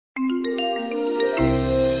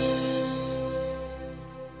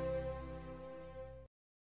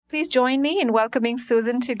Please join me in welcoming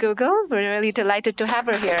Susan to Google. We're really delighted to have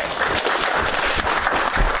her here.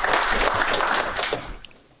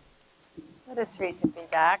 What a treat to be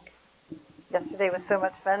back. Yesterday was so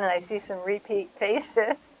much fun, and I see some repeat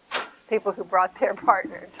faces, people who brought their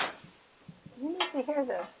partners. You need to hear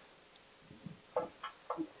this.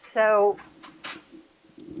 So,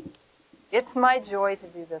 it's my joy to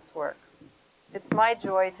do this work. It's my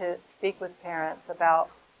joy to speak with parents about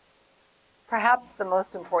perhaps the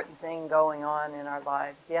most important thing going on in our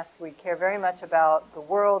lives. Yes, we care very much about the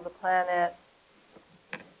world, the planet,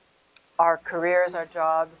 our careers, our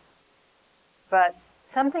jobs, but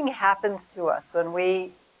something happens to us when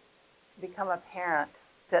we become a parent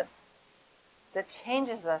that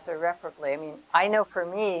changes us irreparably. I mean, I know for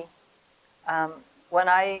me, when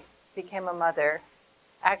I became a mother,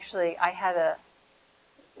 actually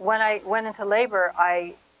when I went into labor,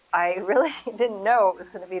 I really didn't know it was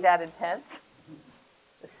going to be that intense.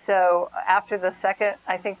 So after the second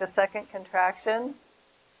contraction,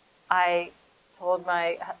 I told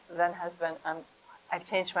my then husband, I've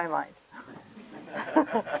changed my mind.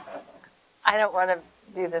 I don't want to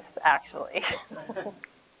do this actually.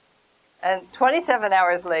 And 27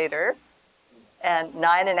 hours later, and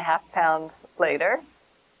 9.5 pounds later,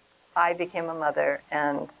 I became a mother,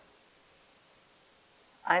 and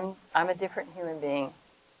I'm a different human being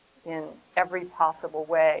in every possible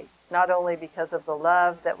way, not only because of the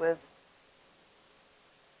love that was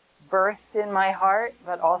birthed in my heart,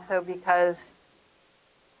 but also because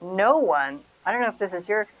no one, I don't know if this is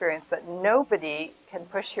your experience, but nobody can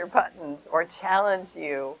push your buttons or challenge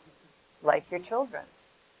you like your children.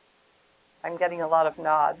 I'm getting a lot of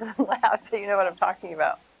nods and laughs, so you know what I'm talking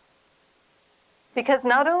about. Because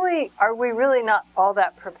not only are we really not all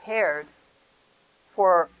that prepared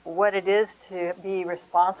for what it is to be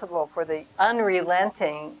responsible for the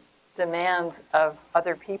unrelenting demands of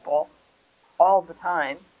other people all the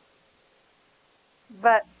time,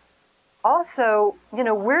 but also, you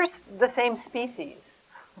know, we're the same species.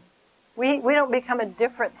 We don't become a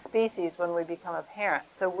different species when we become a parent.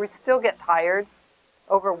 So we still get tired,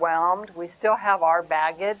 overwhelmed. We still have our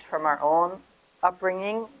baggage from our own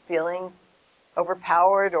upbringing, feeling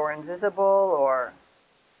overpowered or invisible or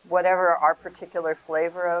whatever our particular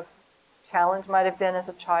flavor of challenge might have been as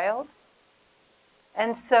a child.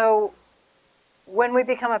 And so when we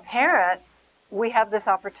become a parent, we have this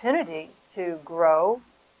opportunity to grow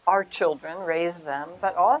our children, raise them,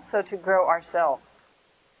 but also to grow ourselves.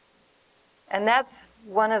 And that's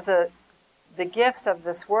one of the gifts of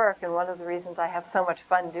this work, and one of the reasons I have so much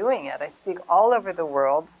fun doing it. I speak all over the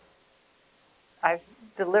world. I've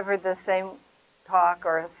delivered the same talk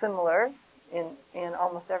or similar in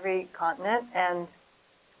almost every continent, and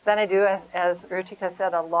then I do, as Ruchika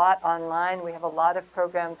said, a lot online. We have a lot of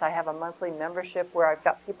programs. I have a monthly membership where I've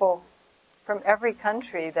got people from every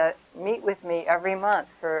country that meet with me every month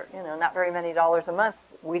for, you know, not very many dollars a month.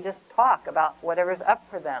 We just talk about whatever's up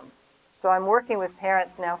for them. So I'm working with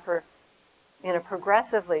parents now for, you know,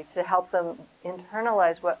 progressively to help them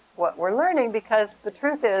internalize what we're learning, because the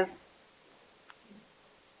truth is,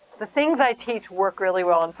 the things I teach work really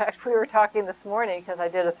well. In fact, we were talking this morning because I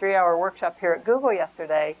did a 3-hour workshop here at Google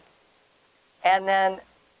yesterday, and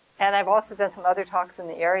I've also done some other talks in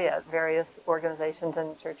the area at various organizations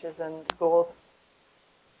and churches and schools.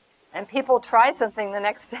 And people tried something the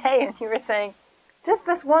next day, and you were saying, just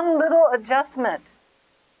this one little adjustment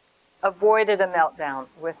avoided a meltdown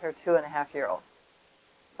with her 2.5-year-old,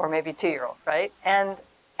 or maybe 2-year-old, right? And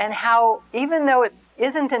how, even though it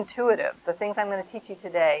isn't intuitive, the things I'm going to teach you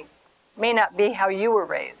today may not be how you were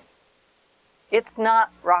raised. It's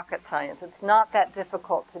not rocket science. It's not that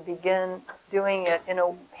difficult to begin doing it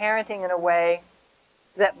parenting in a way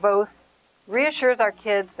that both reassures our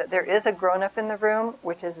kids that there is a grown-up in the room,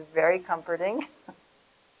 which is very comforting,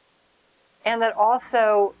 and that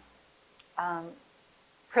also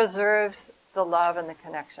preserves the love and the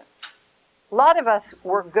connection. A lot of us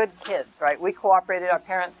were good kids, right? We cooperated. Our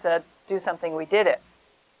parents said, do something, we did it.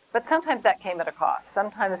 But sometimes that came at a cost.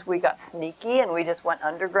 Sometimes we got sneaky and we just went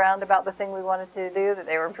underground about the thing we wanted to do that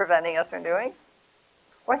they were preventing us from doing.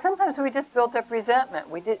 Or sometimes we just built up resentment.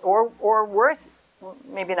 We did, or worse,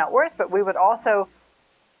 maybe not worse, but we would also,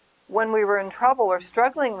 when we were in trouble or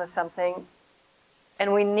struggling with something,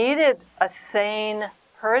 and we needed a sane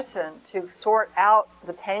person to sort out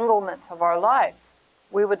the tanglements of our life,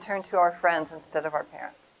 we would turn to our friends instead of our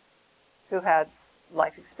parents, who had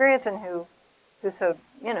life experience and who so,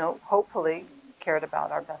 you know, hopefully cared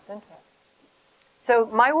about our best interest. So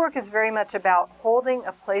my work is very much about holding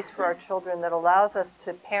a place for our children that allows us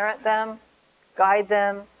to parent them, guide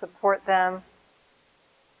them, support them,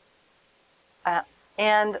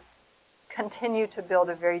 and continue to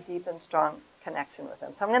build a very deep and strong connection with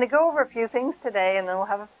them. So I'm going to go over a few things today, and then we'll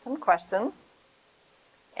have some questions.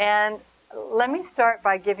 And let me start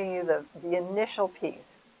by giving you the initial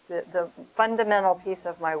piece, the fundamental piece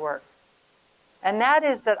of my work. And that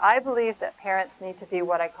is that I believe that parents need to be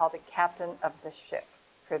what I call the captain of the ship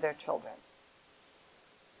for their children.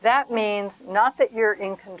 That means not that you're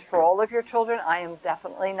in control of your children. I am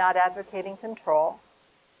definitely not advocating control.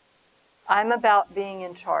 I'm about being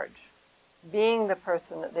in charge, being the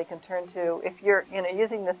person that they can turn to. If you're,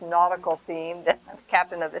 using this nautical theme, the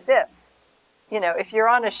captain of the ship. If you're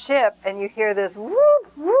on a ship and you hear this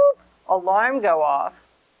whoop, whoop alarm go off,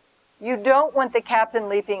 you don't want the captain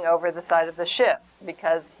leaping over the side of the ship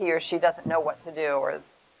because he or she doesn't know what to do or is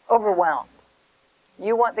overwhelmed.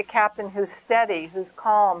 You want the captain who's steady, who's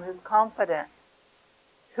calm, who's confident,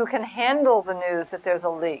 who can handle the news that there's a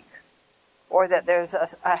leak or that there's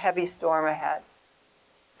a heavy storm ahead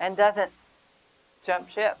and doesn't jump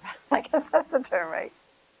ship. I guess that's the term, right?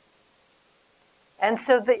 And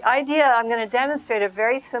so the idea, I'm going to demonstrate a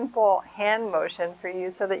very simple hand motion for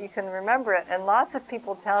you so that you can remember it. And lots of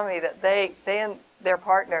people tell me that they and their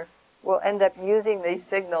partner will end up using these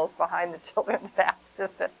signals behind the children's back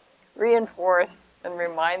just to reinforce and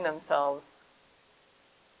remind themselves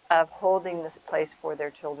of holding this place for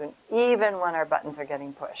their children, even when our buttons are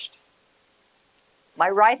getting pushed. My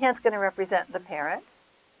right hand's going to represent the parent,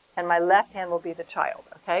 and my left hand will be the child,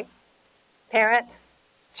 okay? Parent,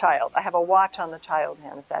 child. I have a watch on the child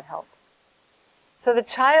hand, if that helps. So the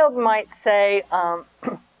child might say,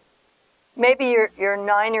 maybe your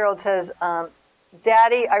 9-year-old says,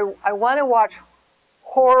 Daddy, I want to watch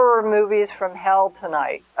horror movies from hell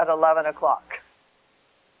tonight at 11 o'clock.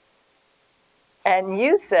 And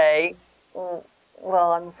you say,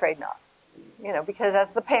 well, I'm afraid not. Because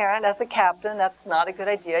as the parent, as the captain, that's not a good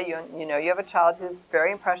idea. You have a child who's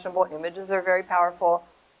very impressionable. Images are very powerful.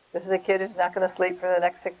 This is a kid who's not going to sleep for the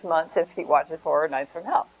next 6 months if he watches Horror Nights from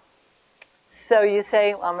Hell. So you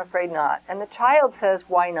say, well, I'm afraid not. And the child says,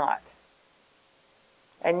 why not?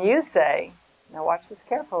 And you say, now watch this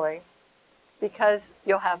carefully, because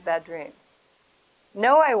you'll have bad dreams.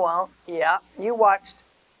 No, I won't. Yeah, you watched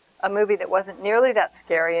a movie that wasn't nearly that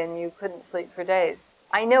scary and you couldn't sleep for days.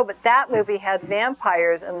 I know, but that movie had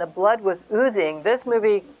vampires and the blood was oozing. This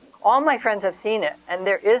movie, all my friends have seen it, and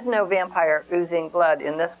there is no vampire oozing blood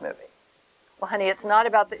in this movie. Well, honey, it's not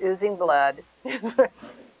about the oozing blood.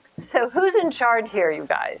 So who's in charge here, you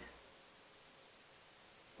guys?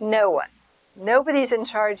 No one. Nobody's in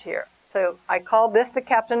charge here. So I call this the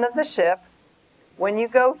captain of the ship. When you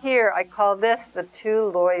go here, I call this the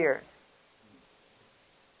two lawyers.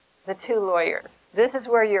 The two lawyers. This is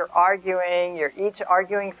where you're arguing. You're each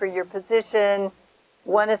arguing for your position.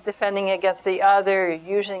 One is defending against the other.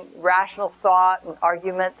 You're using rational thought and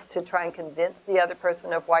arguments to try and convince the other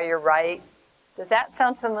person of why you're right. Does that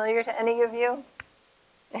sound familiar to any of you?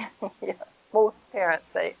 Yes. Most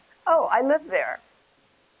parents say, oh, I live there.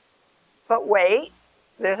 But wait,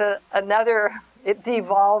 there's another, it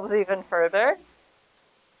devolves even further.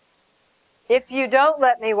 If you don't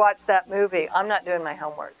let me watch that movie, I'm not doing my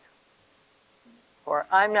homework. Or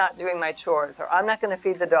I'm not doing my chores, or I'm not going to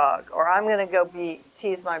feed the dog, or I'm going to go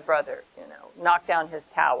tease my brother, knock down his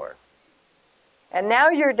tower. And now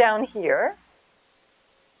you're down here,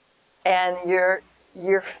 and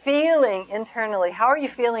you're feeling internally. How are you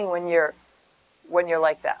feeling when you're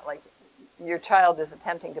like that? Like your child is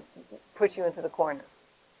attempting to push you into the corner,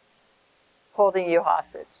 holding you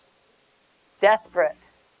hostage,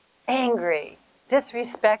 desperate, angry,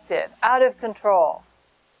 disrespected, out of control.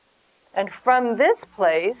 And from this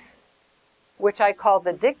place, which I call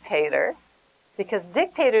the dictator, because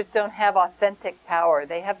dictators don't have authentic power.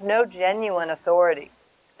 They have no genuine authority.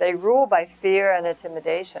 They rule by fear and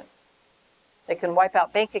intimidation. They can wipe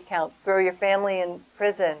out bank accounts, throw your family in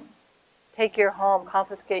prison, take your home,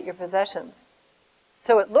 confiscate your possessions.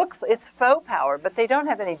 So it's faux power, but they don't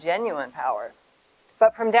have any genuine power.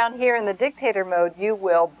 But from down here in the dictator mode, you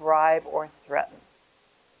will bribe or threaten.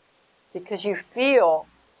 Because you feel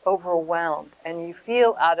overwhelmed and you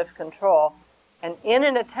feel out of control, and in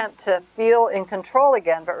an attempt to feel in control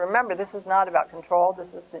again, but remember, this is not about control,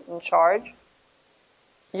 this is in charge,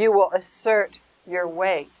 you will assert your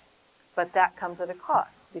weight, but that comes at a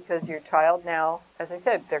cost, because your child now, as I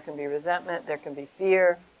said, there can be resentment, there can be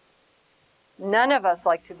fear. None of us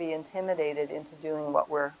like to be intimidated into doing what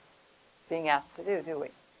we're being asked to do we?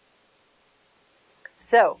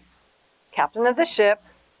 So, captain of the ship,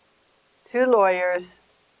 two lawyers,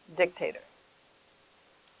 dictator.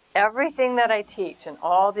 Everything that I teach and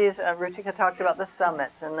all these, Ruchika talked about the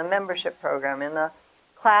summits and the membership program and the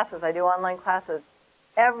classes, I do online classes,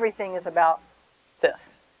 everything is about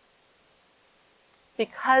this.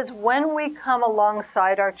 Because when we come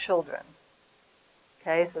alongside our children,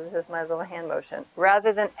 okay, so this is my little hand motion,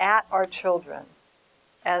 rather than at our children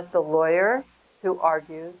as the lawyer who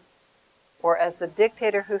argues or as the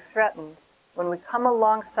dictator who threatens, when we come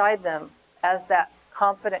alongside them as that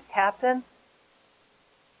confident captain,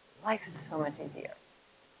 life is so much easier.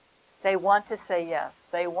 They want to say yes.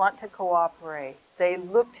 They want to cooperate. They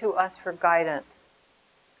look to us for guidance.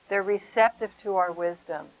 They're receptive to our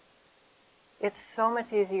wisdom. It's so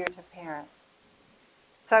much easier to parent.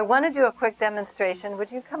 So I want to do a quick demonstration.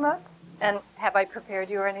 Would you come up? And have I prepared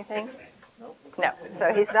you or anything? No.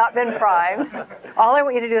 So he's not been primed. All I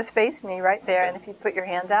want you to do is face me right there, and if you put your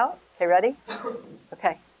hands out. Okay, ready?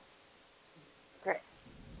 Okay. Great.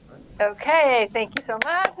 Okay, thank you so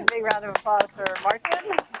much. A big round of applause for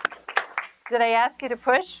Martin. Did I ask you to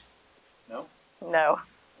push? No. No.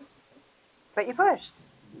 But you pushed.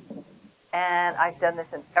 And I've done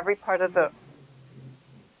this in every part of the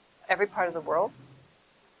world.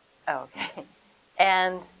 Oh, okay.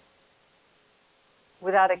 And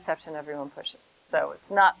without exception, everyone pushes. So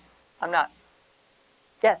it's not,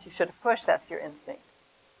 yes, you should have pushed, that's your instinct.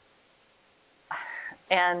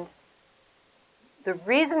 And the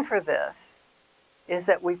reason for this is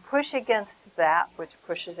that we push against that which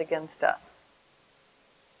pushes against us.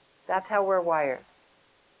 That's how we're wired.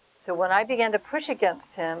 So when I began to push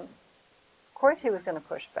against him, of course he was going to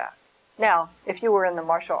push back. Now, if you were in the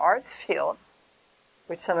martial arts field,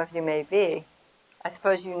 which some of you may be, I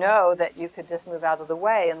suppose you know that you could just move out of the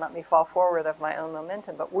way and let me fall forward of my own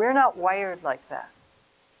momentum, but we're not wired like that.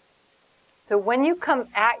 So when you come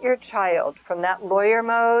at your child from that lawyer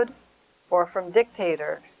mode or from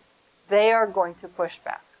dictator, they are going to push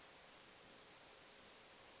back.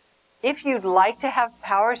 If you'd like to have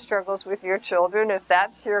power struggles with your children, if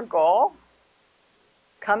that's your goal,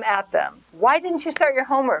 come at them. Why didn't you start your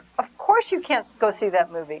homework? Of course you can't go see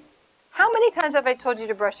that movie. How many times have I told you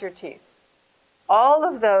to brush your teeth? All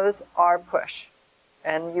of those are push.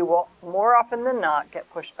 And you will, more often than not,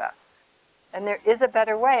 get pushed back. And there is a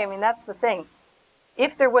better way. I mean, that's the thing.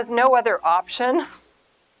 If there was no other option,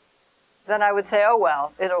 then I would say, oh,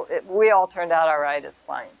 well, we all turned out all right, it's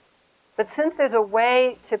fine. But since there's a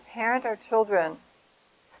way to parent our children,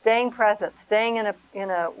 staying present, staying in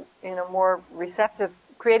a more receptive,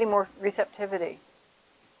 creating more receptivity,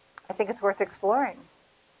 I think it's worth exploring.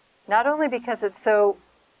 Not only because it so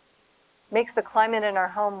makes the climate in our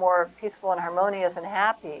home more peaceful and harmonious and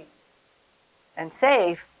happy and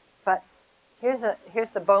safe, but here's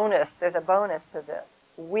the bonus. There's a bonus to this.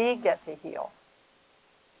 We get to heal.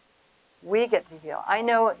 We get to heal. I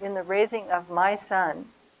know in the raising of my son,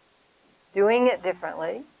 doing it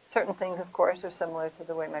differently, certain things, of course, are similar to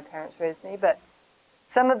the way my parents raised me, but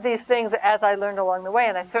some of these things, as I learned along the way,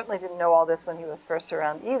 and I certainly didn't know all this when he was first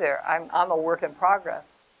around either. I'm a work in progress.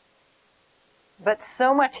 But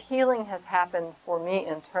so much healing has happened for me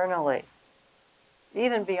internally,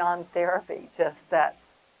 even beyond therapy, just that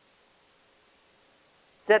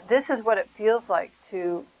this is what it feels like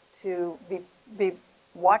to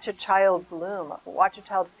watch a child bloom, watch a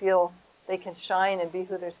child feel they can shine and be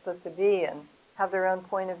who they're supposed to be and have their own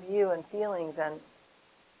point of view and feelings. And,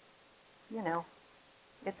 you know,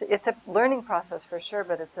 it's a learning process for sure,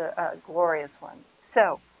 but it's a glorious one.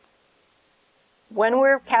 So, when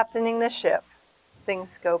we're captaining the ship,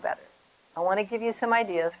 things go better. I want to give you some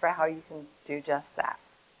ideas for how you can do just that.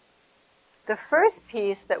 The first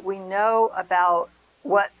piece that we know about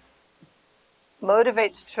what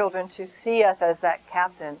motivates children to see us as that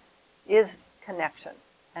captain is connection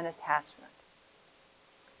and attachment.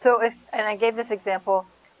 So and I gave this example,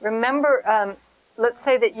 remember, let's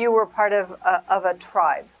say that you were part of a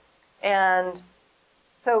tribe. And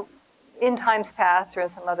so in times past or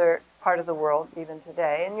in some other part of the world, even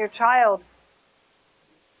today, and your child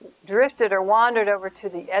drifted or wandered over to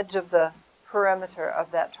the edge of the perimeter of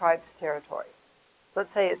that tribe's territory.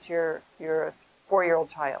 Let's say it's your 4-year-old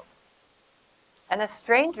child. And a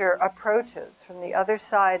stranger approaches from the other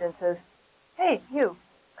side and says, hey, you,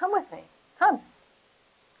 come with me, come.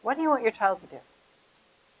 What do you want your child to do?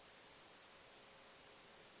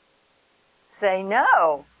 Say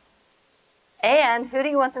no. And who do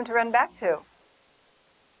you want them to run back to?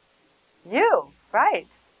 You, right.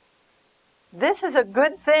 This is a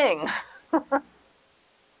good thing.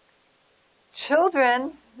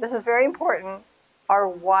 Children, this is very important, are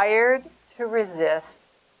wired to resist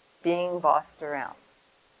being bossed around.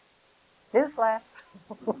 Newsflash.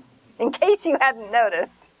 In case you hadn't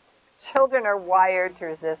noticed, children are wired to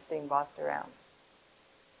resist being bossed around.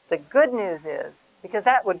 The good news is, because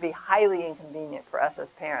that would be highly inconvenient for us as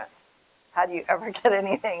parents, how do you ever get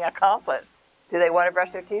anything accomplished? Do they want to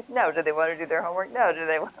brush their teeth? No. Do they want to do their homework? No. Do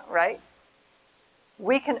they want, right?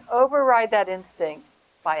 We can override that instinct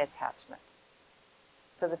by attachment.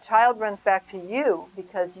 So the child runs back to you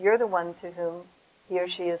because you're the one to whom he or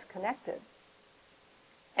she is connected.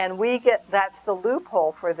 And that's the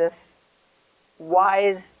loophole for this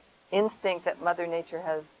wise instinct that Mother Nature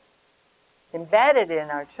has embedded in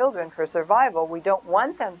our children for survival. We don't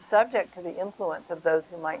want them subject to the influence of those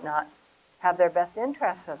who might not have their best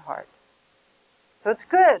interests at heart. So it's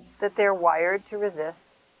good that they're wired to resist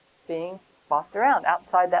being bossed around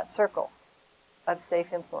outside that circle of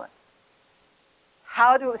safe influence.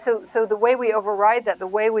 So the way we override that, the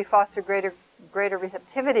way we foster greater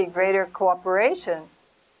receptivity, greater cooperation,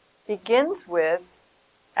 begins with,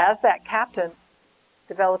 as that captain,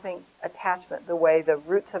 developing attachment. The way the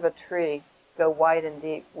roots of a tree go wide and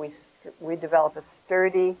deep, we develop a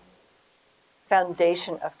sturdy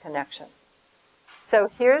foundation of connection.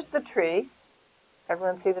 So here's the tree.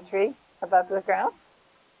 Everyone see the tree above the ground?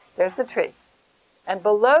 There's the tree. And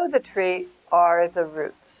below the tree are the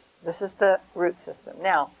roots. This is the root system.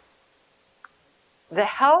 Now, the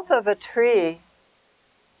health of a tree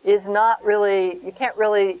is not really, you can't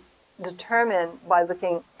really determine by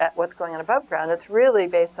looking at what's going on above ground. It's really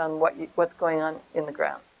based on what's going on in the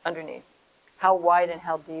ground, underneath. How wide and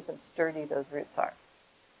how deep and sturdy those roots are.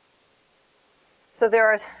 So there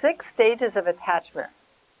are 6 stages of attachment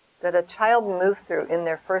that a child moves through in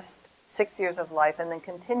their first 6 years of life and then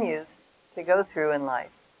continues to go through in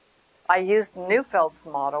life. I used Neufeld's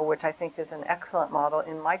model, which I think is an excellent model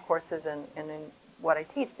in my courses and in what I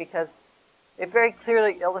teach, because it very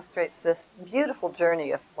clearly illustrates this beautiful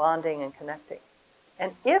journey of bonding and connecting.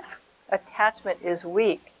 And if attachment is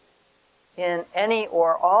weak in any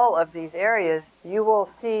or all of these areas, you will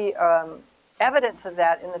see evidence of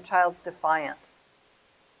that in the child's defiance.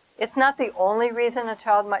 It's not the only reason a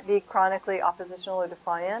child might be chronically oppositional or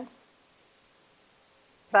defiant.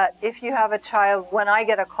 But if you have a child, when I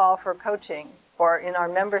get a call for coaching, or in our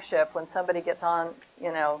membership, when somebody gets on,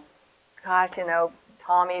 gosh,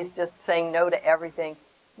 Tommy's just saying no to everything,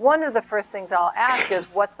 one of the first things I'll ask is,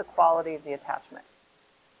 what's the quality of the attachment?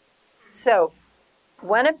 So,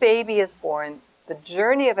 when a baby is born, the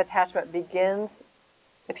journey of attachment begins,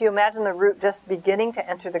 if you imagine the root just beginning to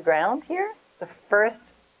enter the ground here, the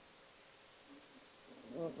first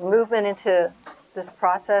movement into this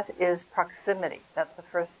process is proximity. That's the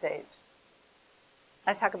first stage.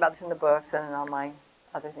 I talk about this in the books and in all my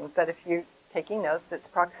other things, but if you're taking notes, it's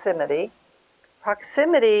proximity.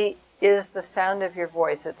 Proximity is the sound of your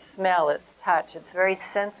voice, it's smell, it's touch, it's very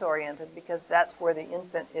sense-oriented because that's where the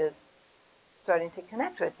infant is starting to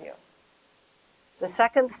connect with you. The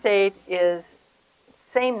second stage is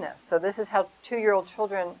sameness. So this is how 2-year-old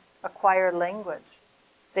children acquire language.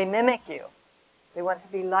 They mimic you. They want to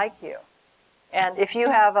be like you. And if you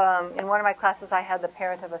have, in one of my classes, I had the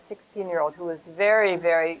parent of a 16-year-old who was very,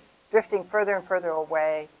 very drifting further and further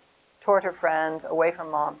away toward her friends, away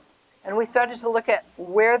from mom. And we started to look at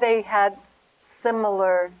where they had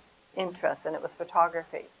similar interests, and it was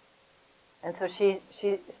photography. And so she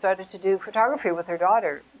started to do photography with her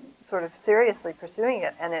daughter, sort of seriously pursuing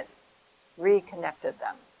it, and it reconnected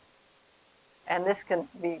them. And this can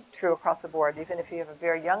be true across the board, even if you have a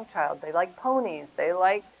very young child. They like ponies, they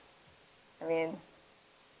like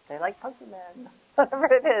Pokemon, whatever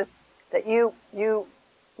it is. That you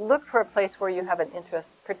look for a place where you have an interest,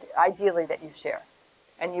 ideally that you share,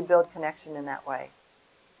 and you build connection in that way.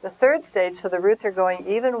 The third stage, so the roots are going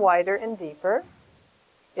even wider and deeper,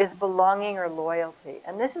 is belonging or loyalty.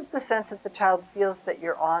 And this is the sense that the child feels that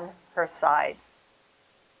you're on her side.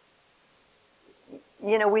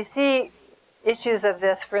 We see issues of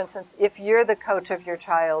this, for instance, if you're the coach of your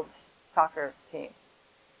child's soccer team,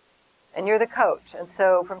 and you're the coach, and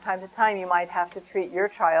so from time to time you might have to treat your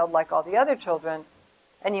child like all the other children,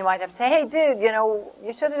 and you might have to say, hey dude,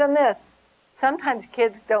 you should have done this. Sometimes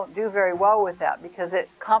kids don't do very well with that because it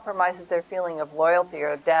compromises their feeling of loyalty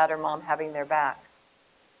or dad or mom having their back.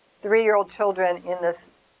 3-year-old children in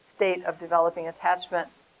this state of developing attachment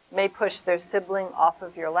may push their sibling off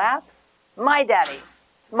of your lap. My daddy,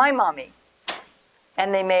 it's my mommy.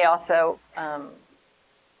 And they may also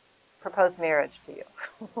propose marriage to you.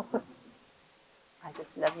 I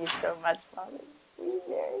just love you so much, mommy. Will you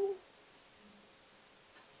marry me?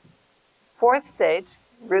 Fourth stage,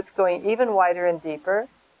 roots going even wider and deeper,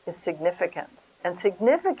 is significance. And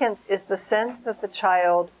significance is the sense that the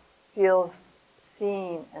child feels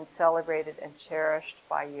seen and celebrated and cherished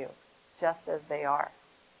by you. just as they are.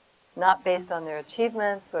 Not based on their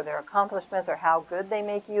achievements or their accomplishments or how good they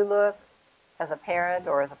make you look as a parent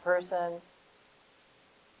or as a person.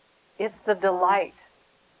 It's the delight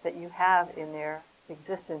that you have in their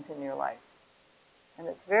existence in your life. And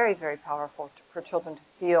it's very, very powerful for children to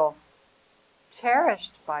feel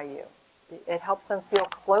cherished by you. It helps them feel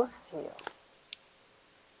close to you.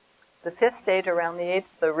 The fifth stage around the age,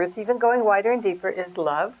 the roots even going wider and deeper, is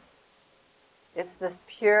love. It's this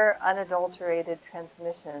pure, unadulterated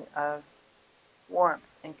transmission of warmth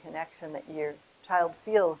and connection that your child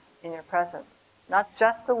feels in your presence. Not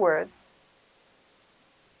just the words.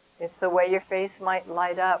 It's the way your face might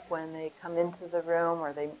light up when they come into the room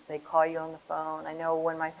or they call you on the phone. I know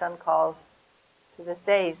when my son calls, to this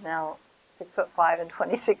day, he's now 6'5" and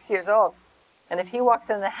 26 years old. And if he walks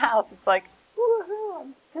in the house, it's like, woohoo, I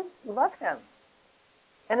just love him.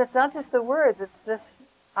 And it's not just the words, it's this,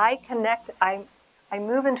 I connect, I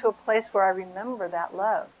move into a place where I remember that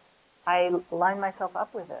love. I line myself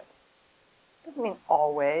up with it. It doesn't mean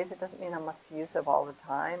always, it doesn't mean I'm effusive all the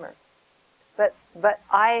time, but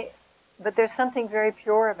there's something very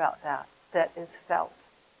pure about that is felt.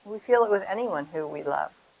 We feel it with anyone who we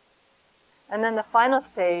love. And then the final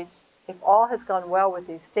stage, if all has gone well with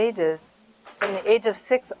these stages, from the age of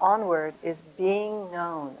 6 onward is being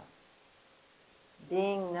known.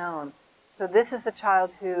 Being known. So this is the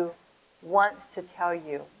child who wants to tell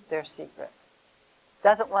you their secrets,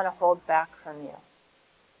 doesn't want to hold back from you,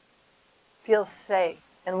 feels safe.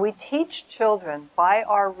 And we teach children by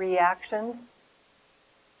our reactions,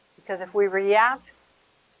 because if we react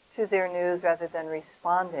to their news rather than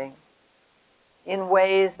responding in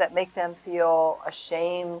ways that make them feel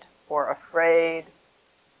ashamed or afraid,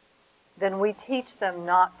 then we teach them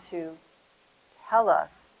not to tell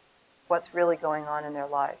us what's really going on in their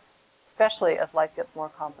lives, especially as life gets more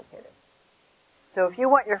complicated. So if you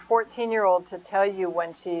want your 14-year-old to tell you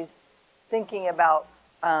when she's thinking about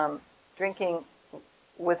drinking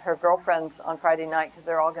with her girlfriends on Friday night because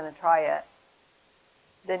they're all going to try it,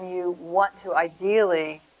 then you want to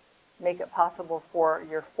ideally make it possible for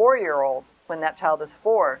your 4-year-old, when that child is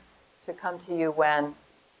 4, to come to you when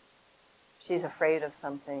she's afraid of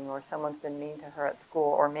something, or someone's been mean to her at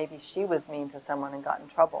school, or maybe she was mean to someone and got in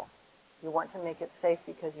trouble. You want to make it safe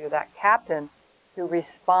because you're that captain who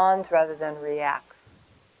responds rather than reacts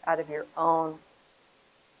out of your own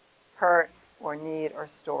hurt or need or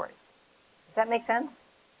story. Does that make sense?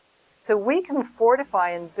 So we can fortify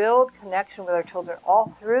and build connection with our children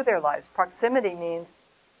all through their lives. Proximity means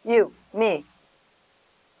you, me.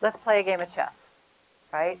 Let's play a game of chess,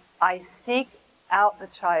 right? I seek out the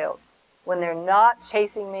child when they're not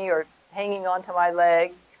chasing me or hanging onto my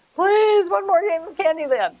leg. Please, one more game of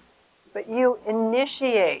Candyland. But you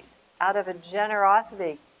initiate out of a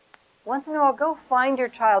generosity. Once in a while, go find your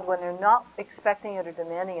child when they're not expecting it or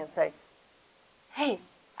demanding it and say, hey,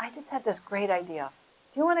 I just had this great idea.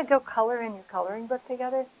 Do you want to go color in your coloring book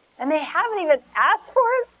together? And they haven't even asked for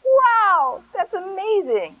it? Wow, that's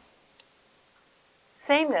amazing.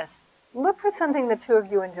 Sameness. Look for something the two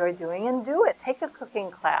of you enjoy doing and do it. Take a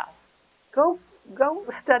cooking class. Go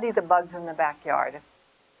study the bugs in the backyard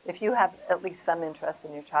if you have at least some interest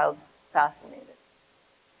and your child's fascinated.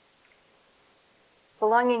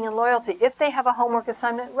 Belonging and loyalty. If they have a homework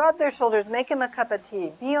assignment, rub their shoulders, make them a cup of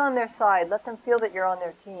tea, be on their side, let them feel that you're on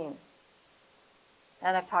their team.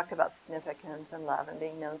 And I've talked about significance and love and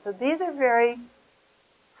being known. So these are very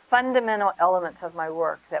fundamental elements of my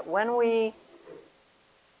work, that when we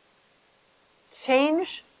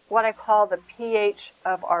change what I call the pH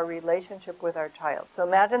of our relationship with our child. So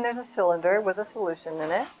imagine there's a cylinder with a solution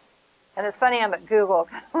in it. And it's funny, I'm at Google.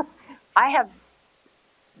 I have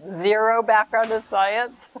zero background in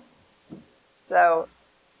science. So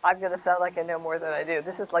I'm going to sound like I know more than I do.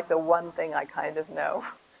 This is like the one thing I kind of know.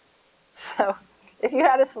 So if you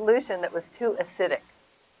had a solution that was too acidic,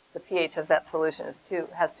 the pH of that solution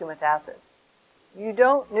has too much acid, you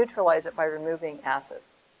don't neutralize it by removing acid.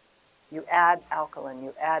 You add alkaline,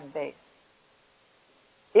 you add base.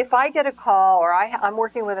 If I get a call, or I'm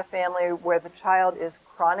working with a family where the child is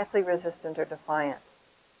chronically resistant or defiant,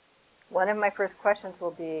 one of my first questions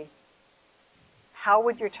will be, how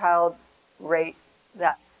would your child rate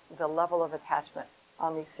the level of attachment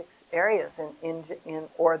on these 6 areas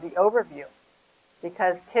or the overview?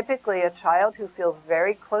 Because typically a child who feels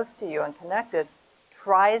very close to you and connected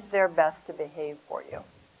tries their best to behave for you.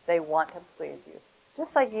 They want to please you,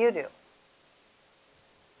 just like you do.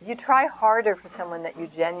 You try harder for someone that you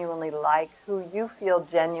genuinely like, who you feel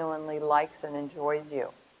genuinely likes and enjoys you,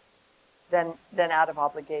 than out of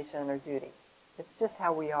obligation or duty. It's just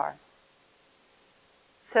how we are.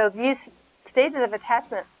 So these stages of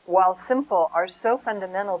attachment, while simple, are so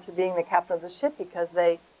fundamental to being the captain of the ship because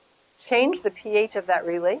they change the pH of that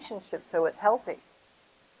relationship so it's healthy.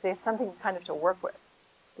 So you have something kind of to work with.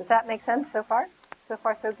 Does that make sense so far? So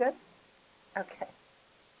far, so good? Okay.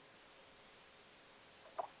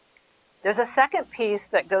 There's a second piece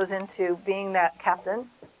that goes into being that captain.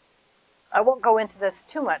 I won't go into this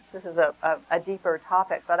too much. This is a deeper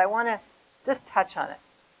topic, but I want to just touch on it.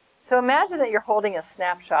 So imagine that you're holding a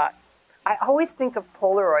snapshot. I always think of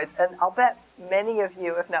Polaroids, and I'll bet many of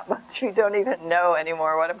you, if not most of you, don't even know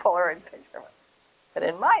anymore what a Polaroid picture was. But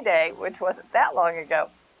in my day, which wasn't that long ago,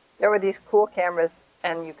 there were these cool cameras,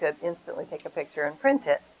 and you could instantly take a picture and print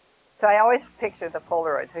it. So I always picture the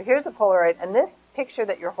Polaroid. So here's a Polaroid, and this picture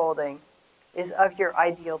that you're holding is of your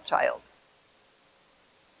ideal child.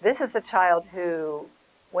 This is the child who,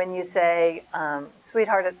 when you say,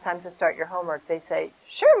 sweetheart, it's time to start your homework, they say,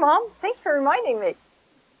 sure, Mom, thanks for reminding me.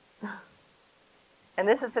 And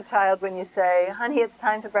this is the child when you say, honey, it's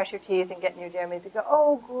time to brush your teeth and get in your jammies. They go,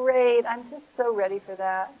 oh, great, I'm just so ready for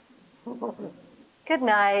that. Good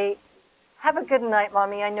night. Have a good night,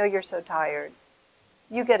 Mommy. I know you're so tired.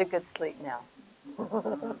 You get a good sleep now.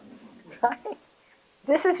 Right?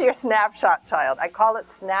 This is your snapshot child. I call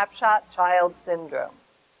it snapshot child syndrome.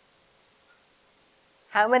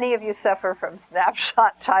 How many of you suffer from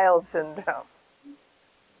snapshot child syndrome?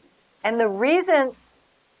 And the reason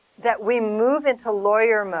that we move into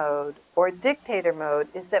lawyer mode or dictator mode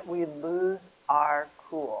is that we lose our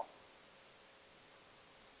cool.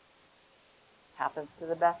 Happens to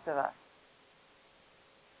the best of us.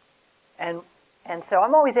 And so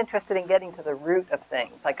I'm always interested in getting to the root of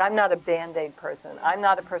things. Like, I'm not a Band-Aid person. I'm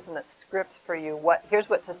not a person that scripts for you here's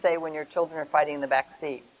what to say when your children are fighting in the back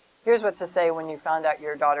seat. Here's what to say when you found out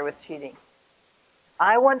your daughter was cheating.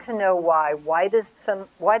 I want to know why. Why does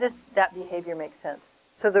that behavior make sense?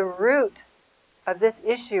 So the root of this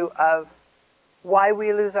issue of why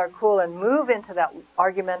we lose our cool and move into that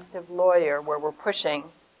argumentative lawyer where we're pushing,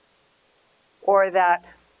 or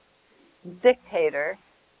that dictator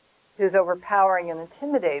who's overpowering and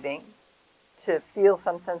intimidating to feel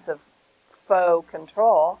some sense of faux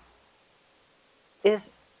control,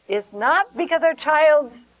 is not because our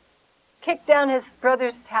child's kicked down his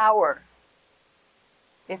brother's tower.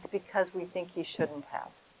 It's because we think he shouldn't have.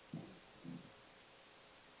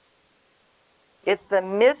 It's the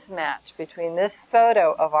mismatch between this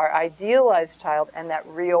photo of our idealized child and that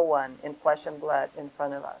real one in flesh and blood in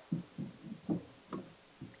front of us.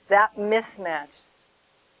 That mismatch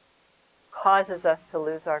causes us to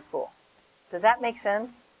lose our cool. Does that make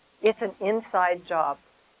sense? It's an inside job.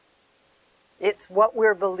 It's what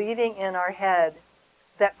we're believing in our head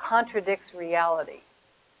that contradicts reality.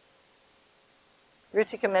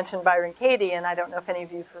 Ruchika mentioned Byron Katie, and I don't know if any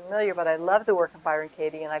of you are familiar, but I love the work of Byron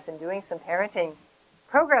Katie, and I've been doing some parenting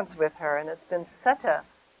programs with her, and it's been such a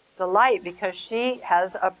delight because she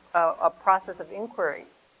has a process of inquiry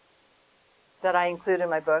that I include in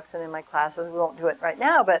my books and in my classes. We won't do it right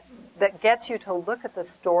now, but that gets you to look at the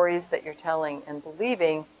stories that you're telling and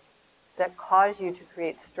believing that cause you to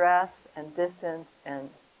create stress and distance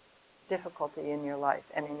and difficulty in your life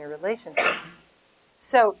and in your relationships.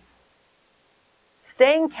 So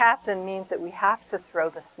staying captain means that we have to throw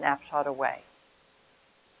the snapshot away.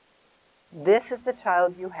 This is the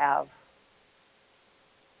child you have.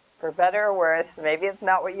 For better or worse, maybe it's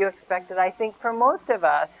not what you expected. I think for most of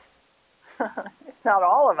us, if not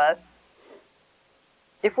all of us,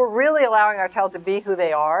 if we're really allowing our child to be who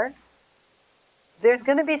they are, there's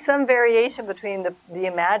going to be some variation between the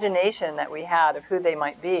imagination that we had of who they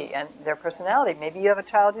might be and their personality. Maybe you have a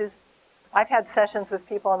child I've had sessions with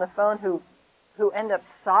people on the phone who end up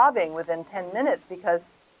sobbing within 10 minutes because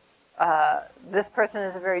this person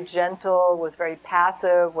is very gentle, was very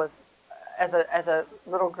passive, was, as a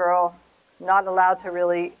little girl, not allowed to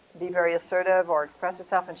really be very assertive or express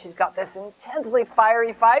herself, and she's got this intensely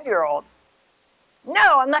fiery 5-year-old.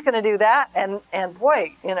 No, I'm not going to do that. And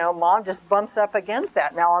boy, mom just bumps up against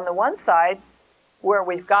that. Now, on the one side, where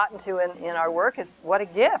we've gotten to in our work is what a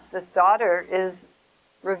gift. This daughter is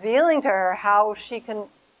revealing to her how she can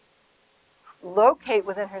locate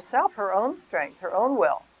within herself her own strength, her own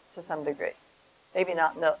will, to some degree. Maybe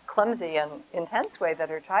not in the clumsy and intense way that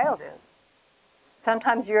her child is.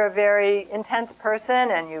 Sometimes you're a very intense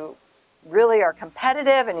person and you really are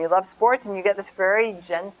competitive and you love sports and you get this very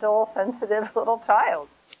gentle, sensitive little child,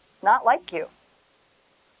 not like you.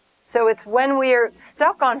 So it's when we're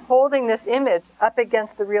stuck on holding this image up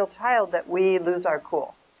against the real child that we lose our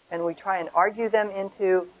cool. And we try and argue them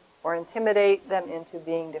into or intimidate them into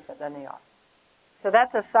being different than they are. So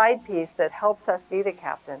that's a side piece that helps us be the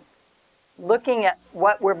captain. looking at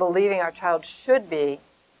what we're believing our child should be,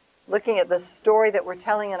 looking at the story that we're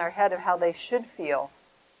telling in our head of how they should feel.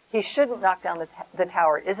 He shouldn't knock down the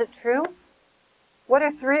tower. Is it true? What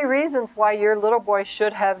are 3 reasons why your little boy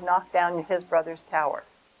should have knocked down his brother's tower?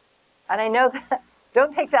 And I know that,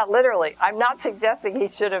 don't take that literally. I'm not suggesting he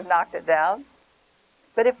should have knocked it down.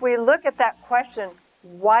 But if we look at that question,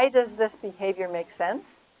 why does this behavior make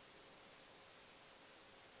sense?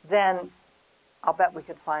 Then I'll bet we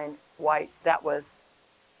could find why that was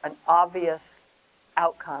an obvious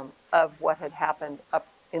outcome of what had happened up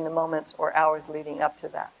in the moments or hours leading up to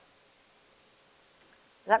that.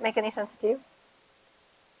 Does that make any sense to you?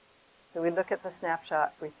 So we look at the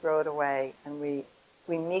snapshot, we throw it away, and we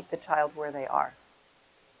meet the child where they are.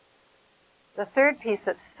 The third piece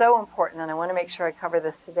that's so important, and I want to make sure I cover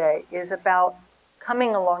this today, is about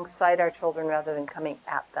coming alongside our children rather than coming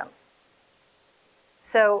at them.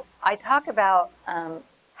 So I talk about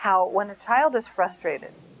how when a child is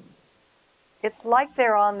frustrated, it's like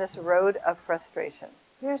they're on this road of frustration.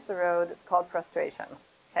 Here's the road, it's called frustration,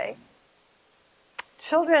 okay?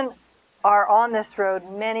 Children are on this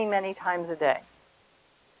road many, many times a day.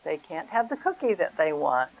 They can't have the cookie that they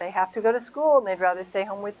want. They have to go to school and they'd rather stay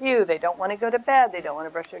home with you. They don't want to go to bed. They don't want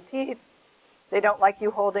to brush their teeth. They don't like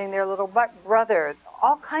you holding their little brother.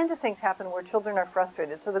 All kinds of things happen where children are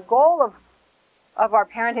frustrated. So the goal of our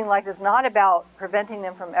parenting life is not about preventing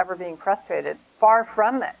them from ever being frustrated. Far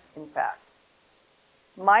from it, in fact.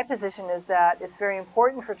 My position is that it's very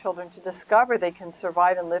important for children to discover they can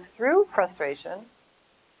survive and live through frustration.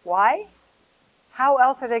 Why? How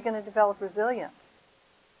else are they going to develop resilience?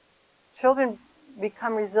 Children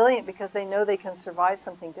become resilient because they know they can survive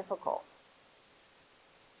something difficult.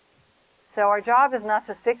 So our job is not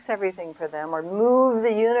to fix everything for them or move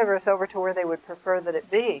the universe over to where they would prefer that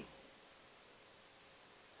it be.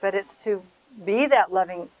 But it's to be that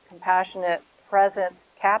loving, compassionate, present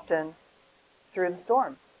captain through the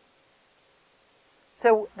storm.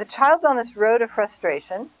 So the child's on this road of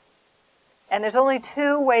frustration, and there's only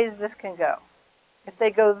 2 ways this can go. If they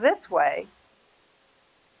go this way,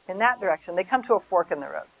 in that direction, they come to a fork in the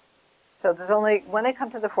road. So there's only, when they come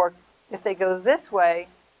to the fork, if they go this way,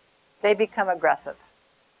 they become aggressive.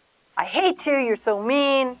 I hate you, you're so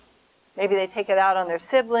mean. Maybe they take it out on their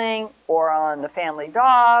sibling or on the family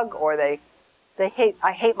dog, or I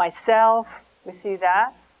hate myself. We see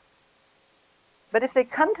that. But if they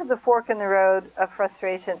come to the fork in the road of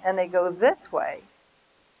frustration and they go this way,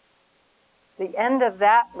 the end of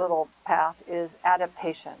that little path is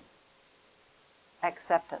adaptation,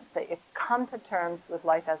 acceptance. They come to terms with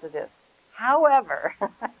life as it is. However,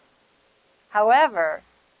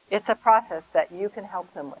 it's a process that you can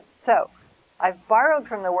help them with. So, I've borrowed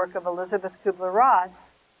from the work of Elizabeth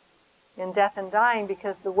Kubler-Ross in Death and Dying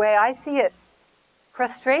because the way I see it,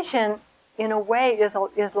 frustration in a way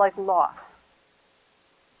is like loss.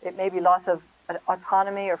 It may be loss of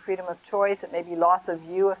autonomy or freedom of choice. It may be loss of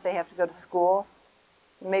you if they have to go to school.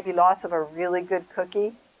 It may be loss of a really good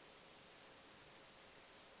cookie.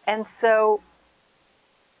 And so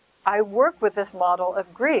I work with this model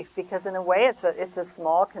of grief because in a way it's a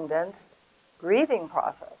small, condensed grieving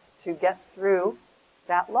process to get through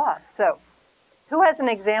that loss. So who has an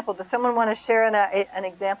example? Does someone want to share an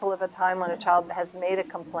example of a time when a child has made a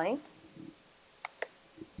complaint?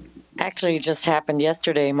 Actually, it just happened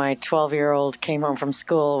yesterday. My 12-year-old came home from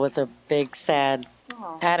school with a big, sad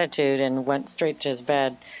attitude and went straight to his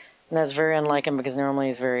bed. And that was very unlike him because normally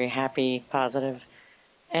he's very happy, positive.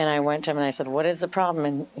 And I went to him and I said, "What is the problem?"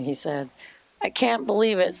 And he said, "I can't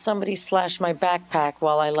believe it. Somebody slashed my backpack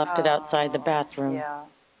while I left it outside the bathroom." Yeah.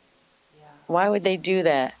 Why would they do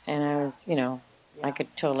that? And I was, I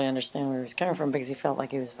could totally understand where he was coming from because he felt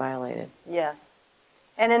like he was violated. Yes.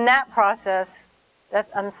 And in that process,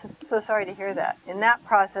 I'm so sorry to hear that. In that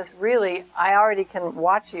process, really, I already can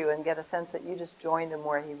watch you and get a sense that you just joined him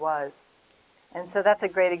where he was. And so that's a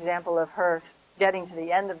great example of her getting to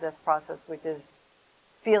the end of this process, which is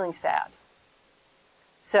feeling sad.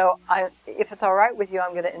 So if it's all right with you,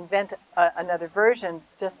 I'm going to invent another version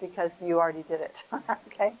just because you already did it.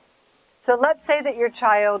 Okay? So let's say that your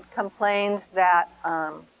child complains that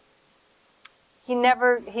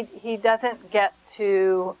he doesn't get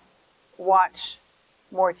to watch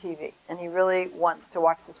more TV, and he really wants to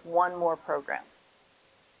watch this one more program.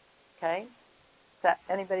 Okay? Does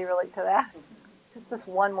anybody relate to that? Just this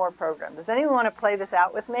one more program. Does anyone want to play this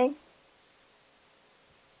out with me?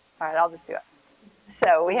 All right, I'll just do it.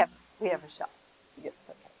 So we have a shot. Yes,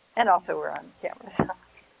 okay. And also we're on camera.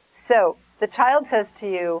 So the child says to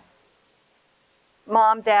you,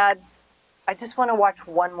 "Mom, Dad, I just want to watch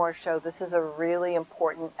one more show. This is a really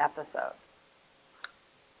important episode."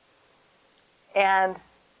 And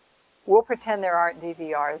we'll pretend there aren't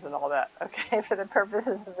DVRs and all that, okay, for the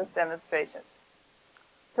purposes of this demonstration.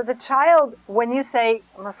 So the child, when you say,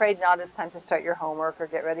 I'm afraid not, it's time to start your homework or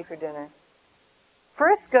get ready for dinner,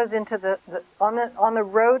 first goes into on the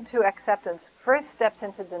road to acceptance, first steps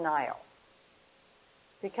into denial.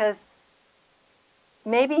 Because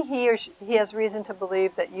maybe he has reason to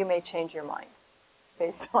believe that you may change your mind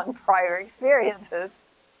based on prior experiences.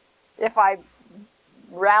 If I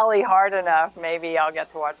rally hard enough, maybe I'll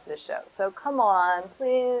get to watch this show. So come on,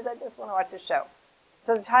 please, I just want to watch this show.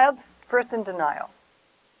 So the child's first in denial.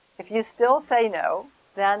 If you still say no,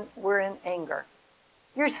 then we're in anger.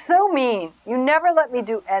 You're so mean. You never let me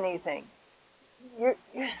do anything.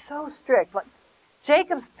 You're so strict. Like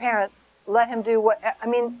Jacob's parents let him do what, I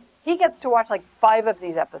mean, he gets to watch like 5 of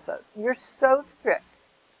these episodes. You're so strict.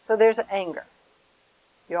 So there's anger.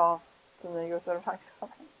 You all familiar with what I'm talking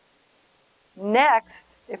about?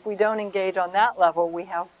 Next, if we don't engage on that level, we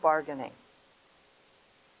have bargaining.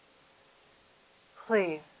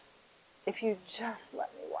 Please, if you just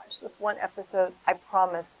let me watch this one episode, I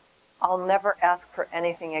promise I'll never ask for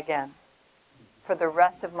anything again for the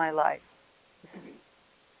rest of my life. This is the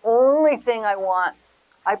only thing I want.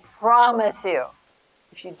 I promise you,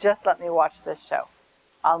 if you just let me watch this show,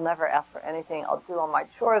 I'll never ask for anything. I'll do all my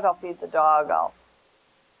chores, I'll feed the dog, I'll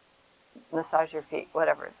massage your feet,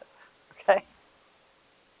 whatever it is. Okay?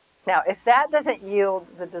 Now, if that doesn't yield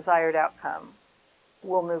the desired outcome,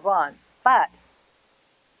 we'll move on. But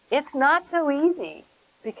it's not so easy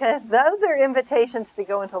because those are invitations to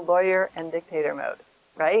go into lawyer and dictator mode,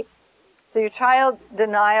 right? So your child,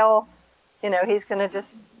 denial, he's going to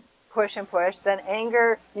just push and push. Then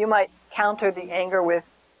anger, you might counter the anger with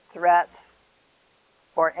threats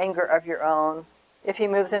or anger of your own. If he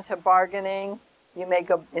moves into bargaining, you may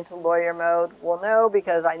go into lawyer mode. Well, no,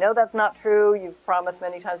 because I know that's not true. You've promised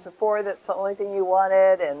many times before that's the only thing you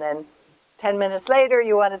wanted, and then 10 minutes later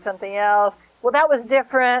you wanted something else. Well, that was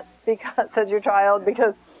different, because, says your child,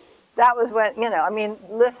 because that was when,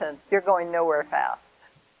 listen, you're going nowhere fast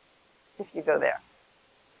if you go there.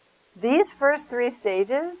 These first 3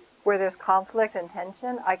 stages where there's conflict and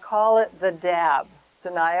tension, I call it the DAB,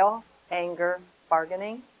 denial, anger,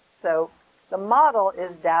 bargaining. So the model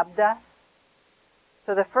is DABDA.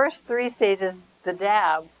 So the first 3 stages, the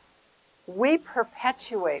DAB, we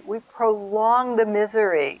perpetuate, we prolong the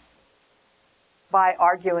misery by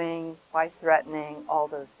arguing, by threatening, all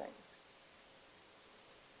those things.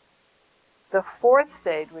 The 4th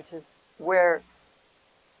stage, which is where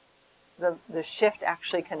the shift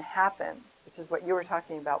actually can happen, which is what you were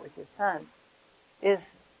talking about with your son,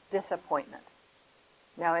 is disappointment.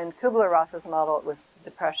 Now in Kubler-Ross's model, it was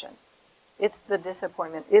depression. It's the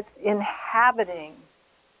disappointment. It's inhabiting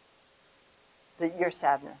your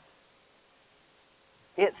sadness.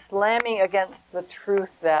 It's slamming against the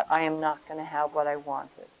truth that I am not going to have what I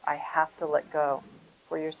wanted. I have to let go.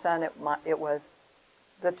 For your son, it was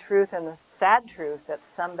the truth and the sad truth that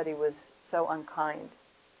somebody was so unkind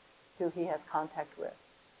who he has contact with.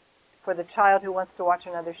 For the child who wants to watch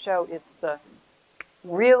another show, it's the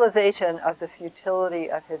realization of the futility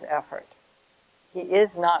of his effort. He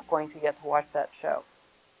is not going to get to watch that show.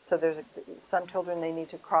 So there's some children, they need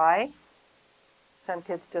to cry. Some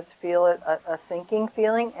kids just feel it, a sinking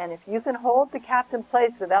feeling. And if you can hold the captain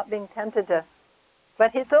place without being tempted to,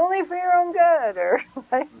 but it's only for your own good, or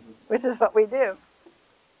right? Which is what we do.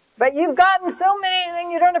 But you've gotten so many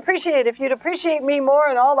things you don't appreciate. If you'd appreciate me more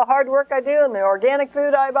and all the hard work I do and the organic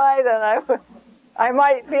food I buy, then I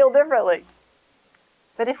might feel differently.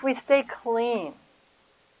 But if we stay clean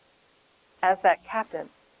as that captain,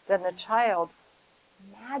 then the child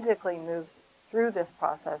magically moves through this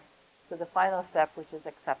process to the final step, which is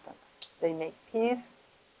acceptance. They make peace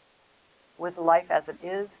with life as it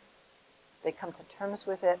is. They come to terms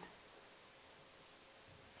with it.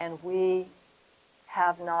 And we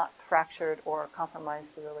have not fractured or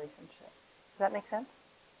compromised the relationship. Does that make sense?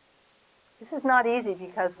 This is not easy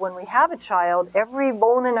because when we have a child, every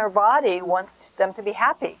bone in our body wants them to be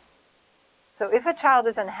happy. So if a child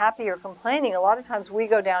is unhappy or complaining, a lot of times we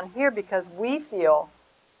go down here because we feel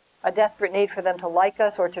a desperate need for them to like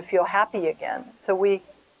us or to feel happy again. So we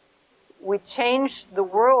change the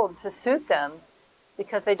world to suit them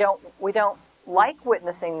because we don't like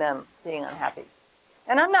witnessing them being unhappy.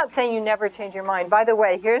 And I'm not saying you never change your mind. By the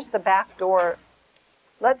way, here's the back door.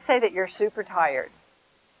 Let's say that you're super tired.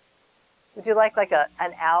 Would you like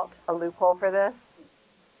an out, a loophole for this?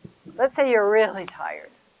 Let's say you're really tired.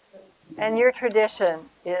 And your tradition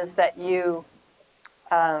is that you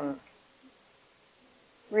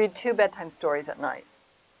read 2 bedtime stories at night.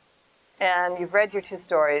 And you've read your 2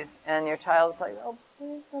 stories, and your child's like, oh,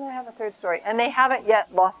 Please, can I have a third story? And they haven't yet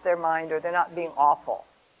lost their mind or they're not being awful.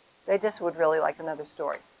 They just would really like another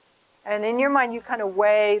story. And in your mind, you kind of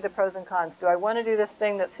weigh the pros and cons. Do I want to do this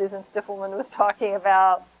thing that Susan Stiffelman was talking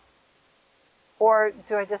about? Or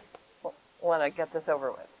do I just want to get this over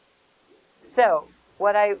with? So,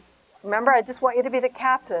 remember, I just want you to be the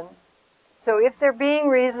captain. So if they're being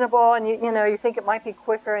reasonable and you think it might be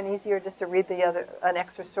quicker and easier just to read an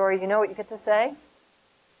extra story, you know what you get to say?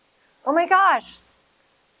 Oh my gosh,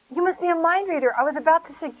 you must be a mind reader. I was about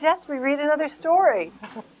to suggest we read another story.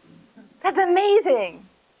 That's amazing.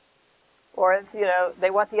 Or it's, they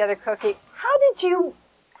want the other cookie. How did you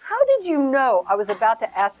know I was about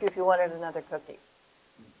to ask you if you wanted another cookie?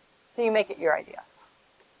 So you make it your idea.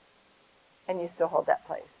 And you still hold that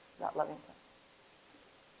place, that loving place.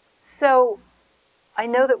 So I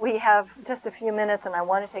know that we have just a few minutes and I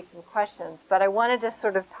want to take some questions, but I want to just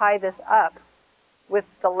sort of tie this up with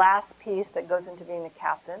the last piece that goes into being a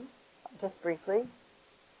captain, just briefly.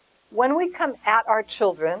 When we come at our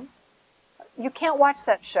children, you can't watch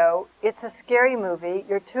that show. It's a scary movie.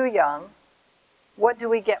 You're too young. What do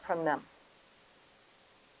we get from them?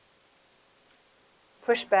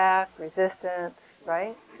 Pushback, resistance,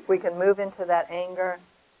 right? We can move into that anger.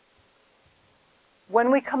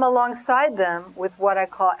 When we come alongside them with what I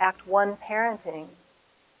call Act 1 parenting,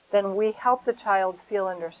 then we help the child feel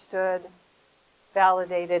understood,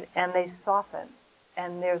 validated, and they soften.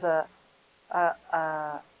 And there's the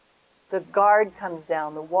guard comes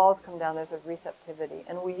down, the walls come down, there's a receptivity.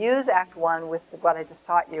 And we use Act 1 with what I just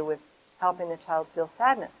taught you with helping the child feel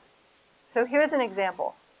sadness. So here's an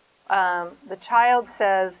example. The child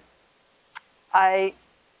says, I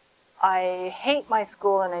hate my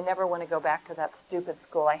school and I never want to go back to that stupid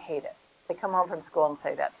school. I hate it. They come home from school and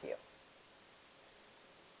say that to you.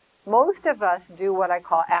 Most of us do what I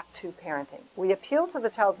call Act 2 parenting. We appeal to the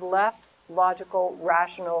child's left, logical,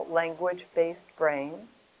 rational, language-based brain,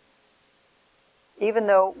 even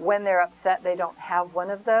though when they're upset they don't have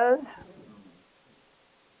one of those.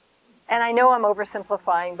 And I know I'm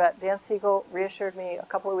oversimplifying, but Dan Siegel reassured me a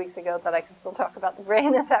couple of weeks ago that I can still talk about the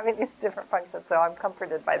brain as having these different functions, so I'm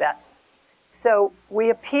comforted by that. So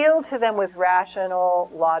we appeal to them with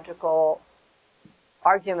rational, logical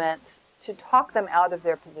arguments to talk them out of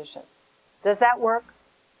their position. Does that work?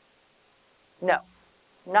 No.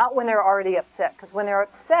 Not when they're already upset, because when they're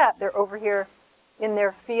upset, they're over here in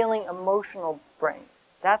their feeling emotional brain.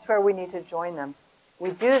 That's where we need to join them.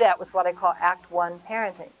 We do that with what I call Act 1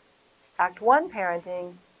 parenting. Act 1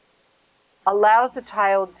 parenting allows the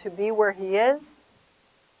child to be where he is,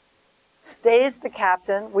 stays the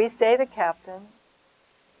captain, we stay the captain,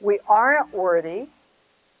 we aren't wordy.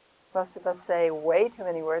 Most of us say way too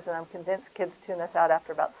many words, and I'm convinced kids tune us out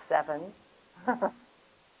after about 7.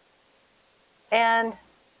 And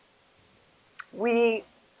we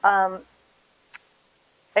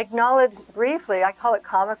acknowledge briefly, I call it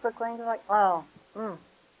comic book language, like, oh,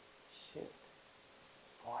 shoot,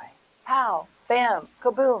 boy, pow, bam,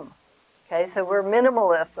 kaboom. Okay, so we're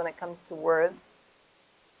minimalist when it comes to words,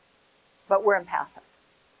 but we're empathic.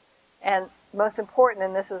 And most important,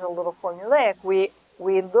 and this is a little formulaic,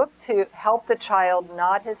 we look to help the child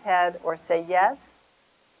nod his head or say yes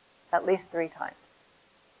at least 3 times,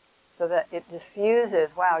 so that it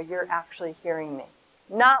diffuses, wow, you're actually hearing me.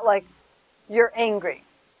 Not like, you're angry,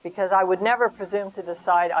 because I would never presume to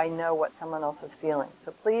decide I know what someone else is feeling.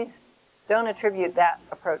 So please don't attribute that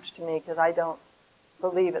approach to me, because I don't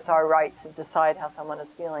believe it's our right to decide how someone is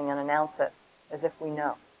feeling and announce it as if we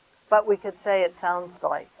know. But we could say it sounds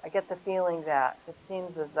like, I get the feeling that, it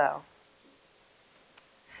seems as though.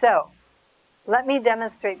 So, let me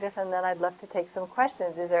demonstrate this and then I'd love to take some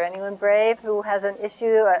questions. Is there anyone brave who has an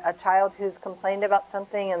issue, a child who's complained about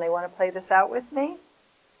something and they want to play this out with me?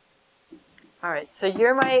 All right, so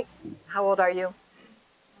you're my, how old are you?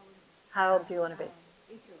 How old do you want to be?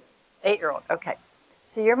 8-year-old, okay.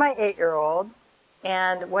 So you're my 8-year-old,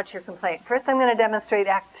 and what's your complaint? First I'm going to demonstrate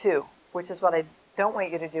Act 2, which is what I don't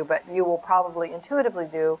want you to do, but you will probably intuitively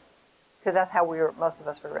do, because that's how most of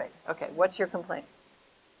us were raised. Okay, what's your complaint?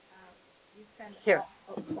 Here.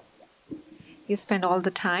 You spend all the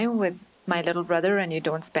time with my little brother and you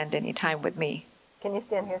don't spend any time with me. Can you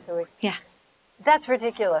stand here so we... Yeah. That's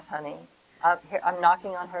ridiculous, honey. Here, I'm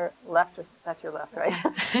knocking on her left. That's your left, right?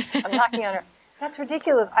 I'm knocking on her. That's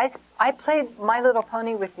ridiculous. I played My Little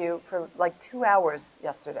Pony with you for like 2 hours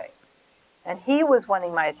yesterday. And he was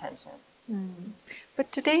wanting my attention.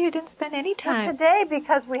 But today you didn't spend any time. Well, today,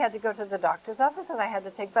 because we had to go to the doctor's office and I had to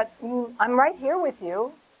take... But I'm right here with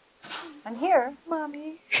you. I'm here.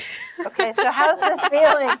 Mommy. Okay, so how's this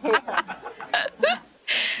feeling to you?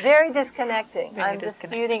 Very disconnecting. Very I'm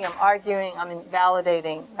disconnecting. disputing, I'm arguing, I'm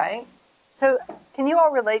invalidating, right? So can you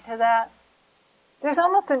all relate to that? There's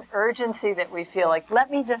almost an urgency that we feel like,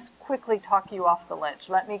 let me just quickly talk you off the ledge.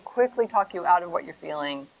 Let me quickly talk you out of what you're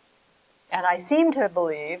feeling. And I seem to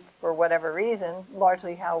believe, for whatever reason,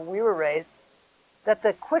 largely how we were raised, that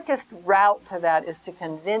the quickest route to that is to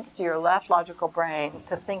convince your left logical brain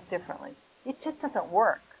to think differently. It just doesn't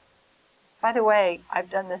work. By the way, I've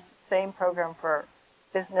done this same program for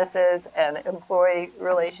businesses and employee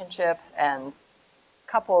relationships and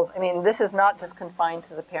couples. I mean, this is not just confined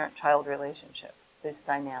to the parent-child relationship, this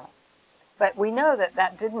dynamic. But we know that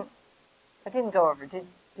that didn't go over.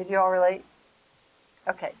 Did you all relate?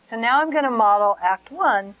 Okay, so now I'm going to model Act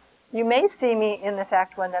 1. You may see me in this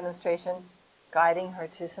Act 1 demonstration guiding her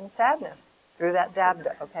to some sadness through that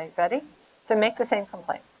dabda. Okay, ready? So make the same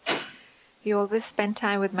complaint. You always spend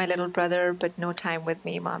time with my little brother, but no time with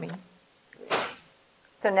me, Mommy.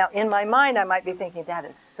 So now in my mind, I might be thinking, that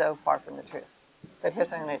is so far from the truth. But here's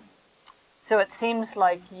what I'm going to do. So it seems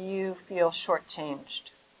like you feel shortchanged.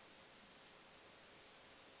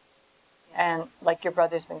 And like your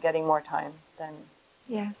brother's been getting more time than...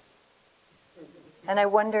 Yes, And I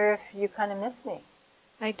wonder if you kind of miss me.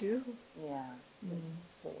 I do. Yeah.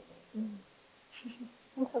 Sweet.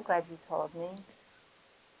 I'm so glad you told me.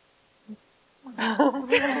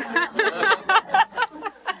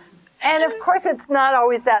 And of course, it's not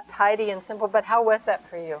always that tidy and simple, but how was that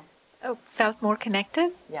for you? Oh, felt more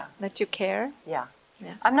connected? Yeah. That you care? Yeah.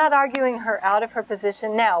 Yeah. I'm not arguing her out of her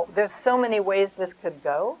position. Now, there's so many ways this could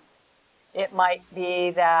go. It might be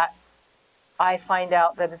that I find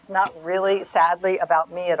out that it's not really, sadly,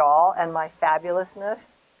 about me at all and my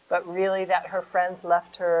fabulousness, but really that her friends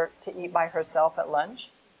left her to eat by herself at lunch,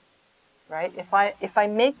 right? If I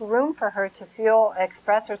make room for her to feel,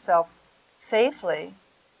 express herself safely,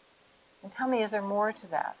 and tell me, is there more to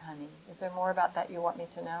that, honey? Is there more about that you want me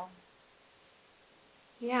to know?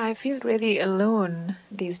 Yeah, I feel really alone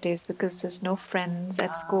these days because there's no friends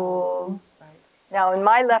at school. Right. Now, in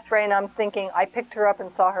my left brain, I'm thinking, I picked her up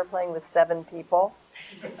and saw her playing with 7 people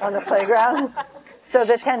on the playground. So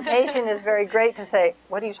the temptation is very great to say,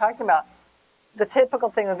 what are you talking about? The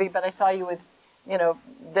typical thing would be, but I saw you with,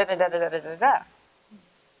 da-da-da-da-da-da-da.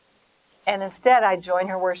 And instead, I join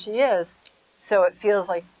her where she is. So it feels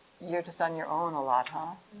like you're just on your own a lot,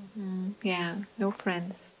 huh? Mm-hmm. Yeah, no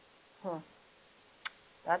friends.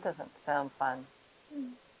 That doesn't sound fun.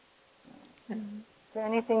 Mm. Is there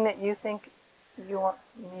anything that you think you want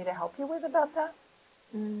me to help you with about that?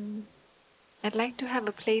 I'd like to have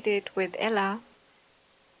a play date with Ella.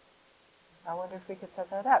 I wonder if we could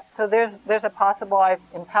set that up. So there's a possible, I've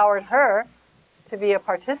empowered her to be a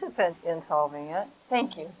participant in solving it.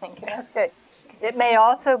 Thank you, that's great. It may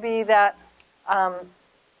also be that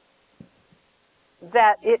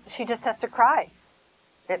she just has to cry.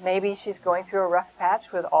 It may be she's going through a rough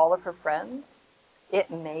patch with all of her friends. It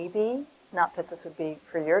may be, not that this would be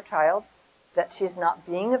for your child, that she's not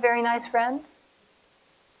being a very nice friend,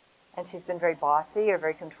 and she's been very bossy or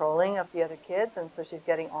very controlling of the other kids, and so she's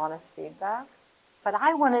getting honest feedback. But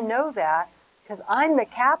I want to know that because I'm the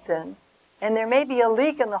captain, and there may be a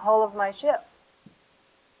leak in the hull of my ship.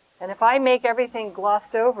 And if I make everything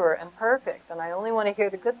glossed over and perfect, and I only want to hear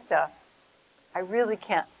the good stuff, I really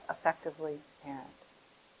can't effectively parent.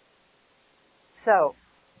 So,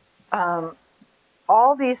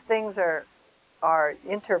 all these things are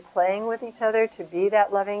interplaying with each other to be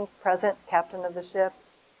that loving, present captain of the ship.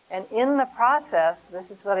 And in the process, this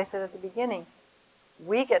is what I said at the beginning,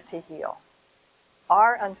 we get to heal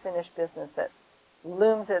our unfinished business that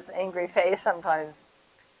looms its angry face sometimes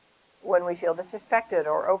when we feel disrespected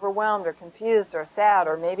or overwhelmed or confused or sad,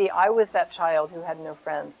 or maybe I was that child who had no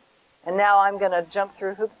friends. And now I'm going to jump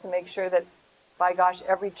through hoops to make sure that, by gosh,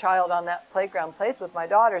 every child on that playground plays with my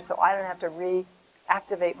daughter so I don't have to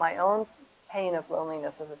reactivate my own pain of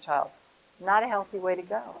loneliness as a child. Not a healthy way to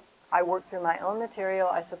go. I work through my own material.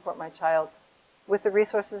 I support my child with the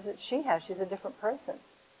resources that she has. She's a different person.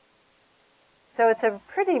 So it's a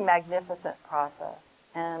pretty magnificent process.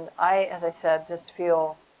 And I, as I said, just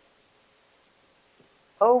feel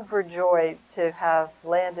overjoyed to have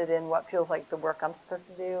landed in what feels like the work I'm supposed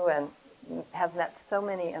to do and have met so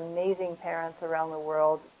many amazing parents around the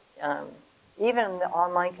world. Even in the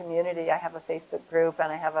online community, I have a Facebook group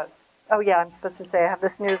and I have I'm supposed to say I have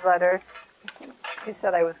this newsletter. You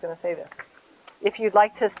said I was going to say this. If you'd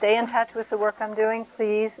like to stay in touch with the work I'm doing,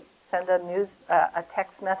 please send a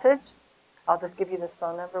text message. I'll just give you this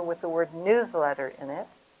phone number with the word newsletter in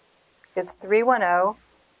it. It's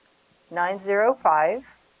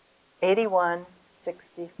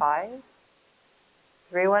 310-905-8165.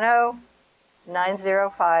 310-905-8165.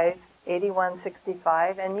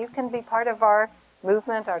 905-8165, and you can be part of our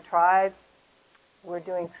movement, our tribe. We're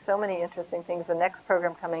doing so many interesting things. The next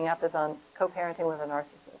program coming up is on co-parenting with a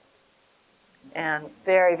narcissist. And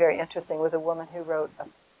very, very interesting, with a woman who wrote,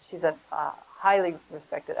 she's a highly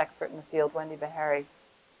respected expert in the field, Wendy Bahari,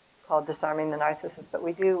 called Disarming the Narcissist. But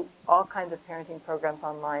we do all kinds of parenting programs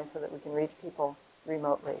online so that we can reach people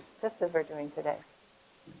remotely, just as we're doing today.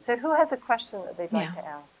 So who has a question that they'd like to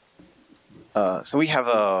ask? So we have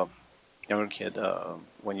a younger kid,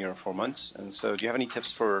 1 year and 4 months. And so do you have any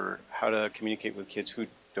tips for how to communicate with kids who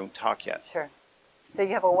don't talk yet? Sure. So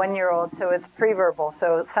you have a 1-year-old, so it's pre-verbal.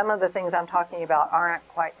 So some of the things I'm talking about aren't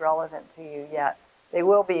quite relevant to you yet. They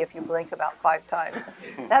will be if you blink about 5 times.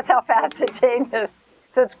 That's how fast it changes.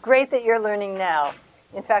 So it's great that you're learning now.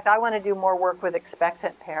 In fact, I want to do more work with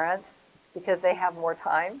expectant parents because they have more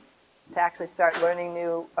time to actually start learning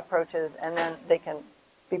new approaches, and then they can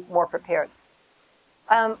be more prepared.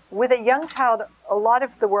 With a young child, a lot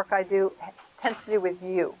of the work I do tends to do with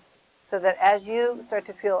you, so that as you start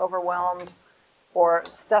to feel overwhelmed or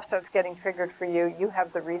stuff starts getting triggered for you, you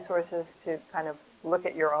have the resources to kind of look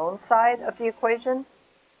at your own side of the equation.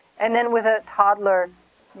 And then with a toddler,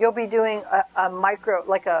 you'll be doing a micro,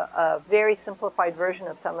 like a very simplified version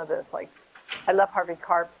of some of this. Like, I love Harvey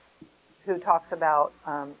Karp, who talks about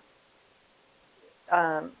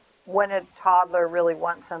when a toddler really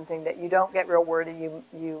wants something, that you don't get real wordy,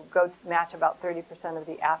 you go to match about 30% of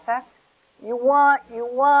the affect. You want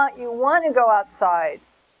to go outside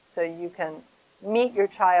so you can meet your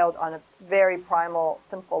child on a very primal,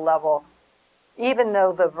 simple level, even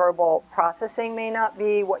though the verbal processing may not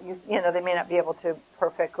be what they may not be able to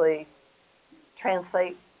perfectly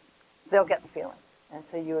translate. They'll get the feeling, and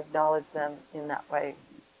so you acknowledge them in that way,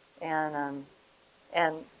 and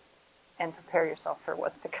prepare yourself for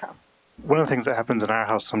what's to come. One of the things that happens in our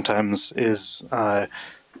house sometimes is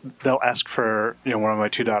they'll ask for, one of my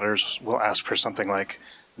 2 daughters will ask for something like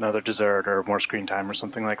another dessert or more screen time or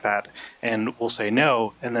something like that, and we'll say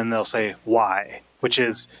no, and then they'll say why, which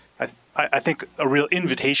is, I think, a real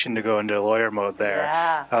invitation to go into lawyer mode there.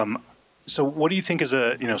 Yeah. So what do you think is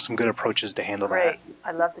some good approaches to handle that? Great.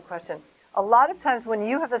 I love the question. A lot of times when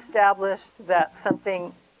you have established that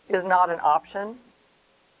something is not an option,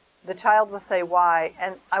 the child will say why,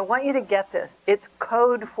 and I want you to get this. It's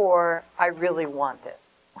code for I really want it.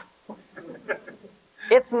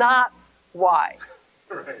 It's not why.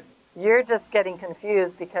 Right. You're just getting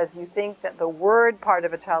confused because you think that the word part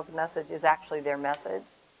of a child's message is actually their message.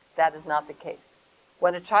 That is not the case.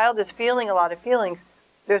 When a child is feeling a lot of feelings,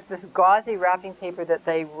 there's this gauzy wrapping paper that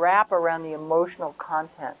they wrap around the emotional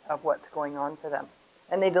content of what's going on for them.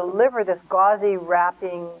 And they deliver this gauzy wrapped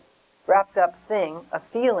up thing, a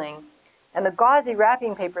feeling, and the gauzy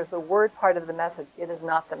wrapping paper is the word part of the message. It is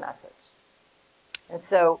not the message. And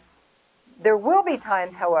so there will be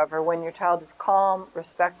times, however, when your child is calm,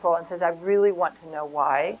 respectful, and says, I really want to know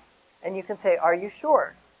why. And you can say, are you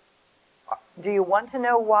sure? Do you want to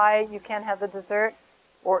know why you can't have the dessert?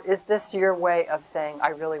 Or is this your way of saying, I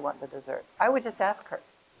really want the dessert? I would just ask her.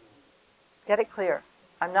 Get it clear.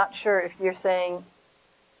 I'm not sure if you're saying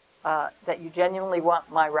that you genuinely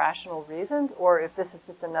want my rational reasons, or if this is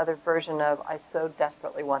just another version of, I so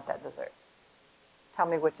desperately want that dessert. Tell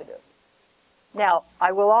me which it is. Now,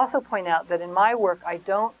 I will also point out that in my work, I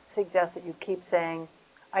don't suggest that you keep saying,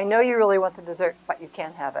 I know you really want the dessert, but you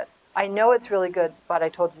can't have it. I know it's really good, but I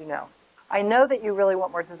told you no. I know that you really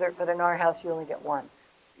want more dessert, but in our house, you only get one.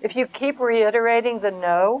 If you keep reiterating the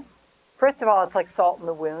no, first of all, it's like salt in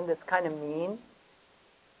the wound. It's kind of mean.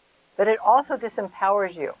 But it also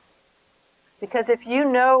disempowers you. Because if you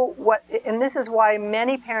know what, and this is why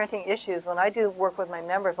many parenting issues, when I do work with my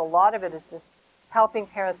members, a lot of it is just helping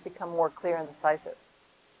parents become more clear and decisive.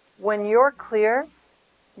 When you're clear,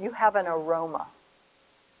 you have an aroma.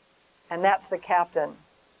 And that's the captain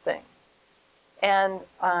thing. And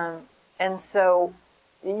so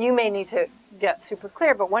you may need to get super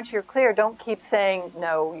clear, but once you're clear, don't keep saying,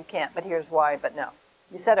 no, you can't, but here's why, but no.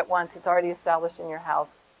 You said it once, it's already established in your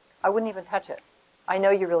house. I wouldn't even touch it. I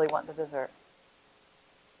know you really want the dessert.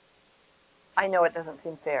 I know it doesn't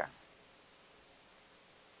seem fair.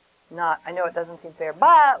 I know it doesn't seem fair,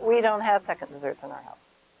 but we don't have second desserts in our house.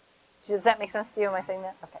 Does that make sense to you? Am I saying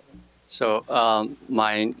that? Okay. So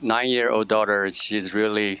my 9-year-old daughter, she's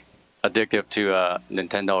really addicted to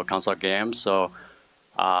Nintendo console games. So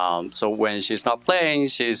when she's not playing,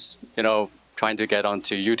 she's trying to get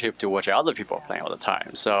onto YouTube to watch other people playing all the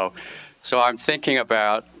time. So I'm thinking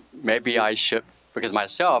about maybe I should, because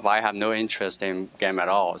myself I have no interest in game at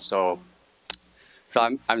all. So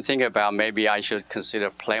I'm thinking about maybe I should consider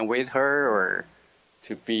playing with her, or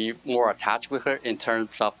to be more attached with her in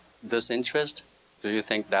terms of this interest? Do you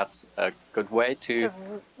think that's a good way to?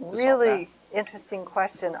 It's a really interesting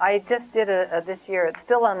question. I just did this year. It's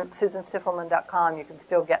still on SusanStiffelman.com. You can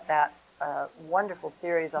still get that wonderful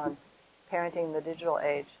series on parenting in the digital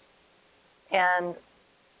age. And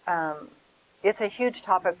it's a huge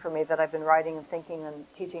topic for me that I've been writing and thinking and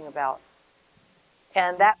teaching about.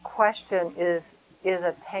 And that question is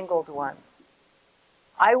a tangled one.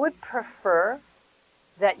 I would prefer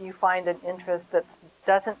that you find an interest that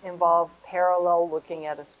doesn't involve parallel looking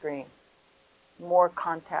at a screen. More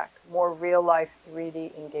contact, more real-life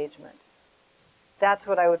 3D engagement. That's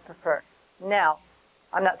what I would prefer. Now,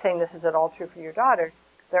 I'm not saying this is at all true for your daughter.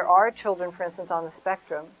 There are children, for instance, on the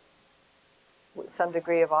spectrum with some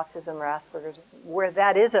degree of autism or Asperger's, where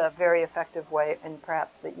that is a very effective way and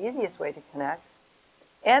perhaps the easiest way to connect.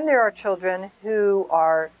 And there are children who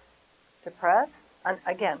are depressed. And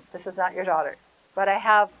again, this is not your daughter. But I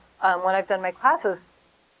have, when I've done my classes,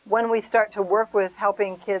 when we start to work with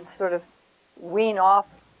helping kids sort of wean off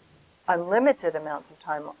unlimited amounts of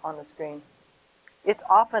time on the screen, it's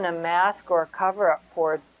often a mask or a cover-up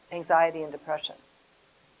for anxiety and depression.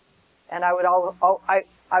 And I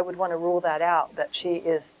would want to rule that out, that she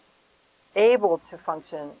is able to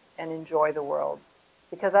function and enjoy the world.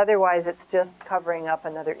 Because otherwise it's just covering up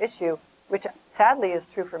another issue, which sadly is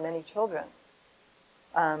true for many children.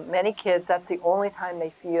 Many kids, that's the only time they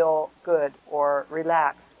feel good or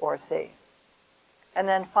relaxed or safe. And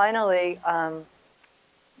then finally,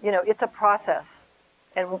 it's a process.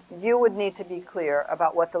 And you would need to be clear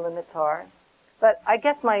about what the limits are. But I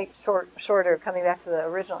guess my shorter, coming back to the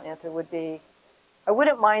original answer, would be, I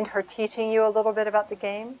wouldn't mind her teaching you a little bit about the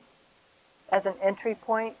game as an entry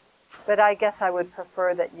point, but I guess I would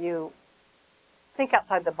prefer that you think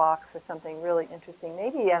outside the box for something really interesting,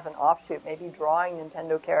 maybe as an offshoot, maybe drawing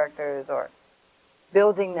Nintendo characters or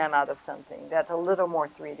building them out of something that's a little more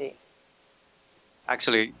 3D.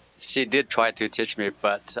 Actually, she did try to teach me,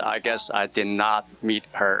 but I guess I did not meet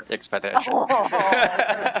her expectation.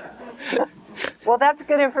 Well, that's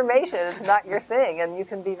good information. It's not your thing, and you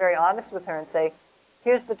can be very honest with her and say,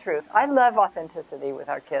 here's the truth. I love authenticity with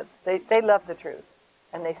our kids. They love the truth,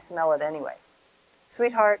 and they smell it anyway.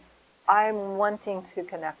 Sweetheart, I'm wanting to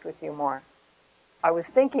connect with you more. I was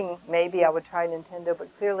thinking maybe I would try Nintendo,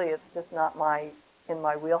 but clearly it's just not in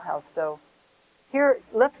my wheelhouse. So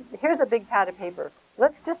here's a big pad of paper.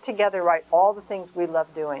 Let's just together write all the things we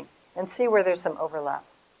love doing and see where there's some overlap.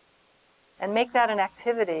 And make that an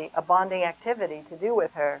activity, a bonding activity to do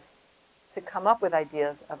with her, to come up with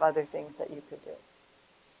ideas of other things that you could do.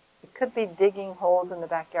 It could be digging holes in the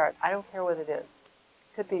backyard. I don't care what it is.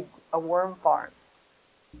 It could be a worm farm.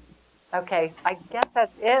 Okay, I guess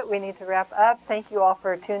that's it. We need to wrap up. Thank you all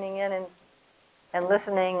for tuning in and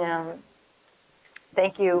listening.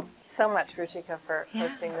 Thank you so much, Ruchika, for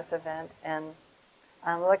hosting this event. And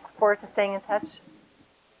I look forward to staying in touch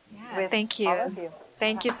with thank you. all of you.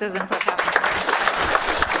 Thank you, Susan, for having me.